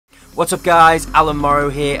What's up guys, Alan Morrow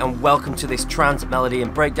here and welcome to this Trance Melody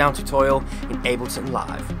and Breakdown tutorial in Ableton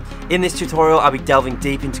Live. In this tutorial I'll be delving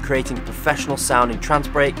deep into creating a professional sound in trance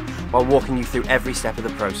break while walking you through every step of the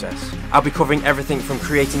process. I'll be covering everything from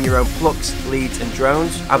creating your own plucks, leads and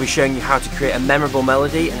drones. I'll be showing you how to create a memorable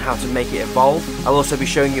melody and how to make it evolve. I'll also be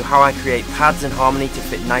showing you how I create pads and harmony to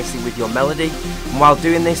fit nicely with your melody. And while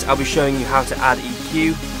doing this I'll be showing you how to add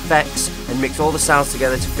EQ, effects and mix all the sounds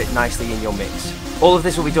together to fit nicely in your mix. All of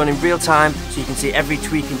this will be done in real time so you can see every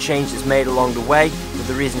tweak and change that's made along the way with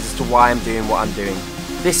the reasons as to why I'm doing what I'm doing.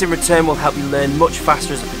 This in return will help you learn much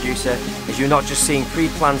faster as a producer, as you're not just seeing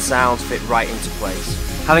pre-planned sounds fit right into place.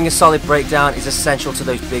 Having a solid breakdown is essential to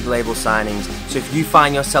those big label signings, so if you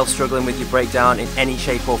find yourself struggling with your breakdown in any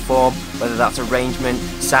shape or form, whether that's arrangement,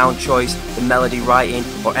 sound choice, the melody writing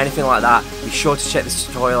or anything like that, be sure to check this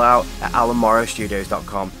tutorial out at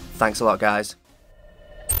alanmorrowstudios.com. Thanks a lot guys.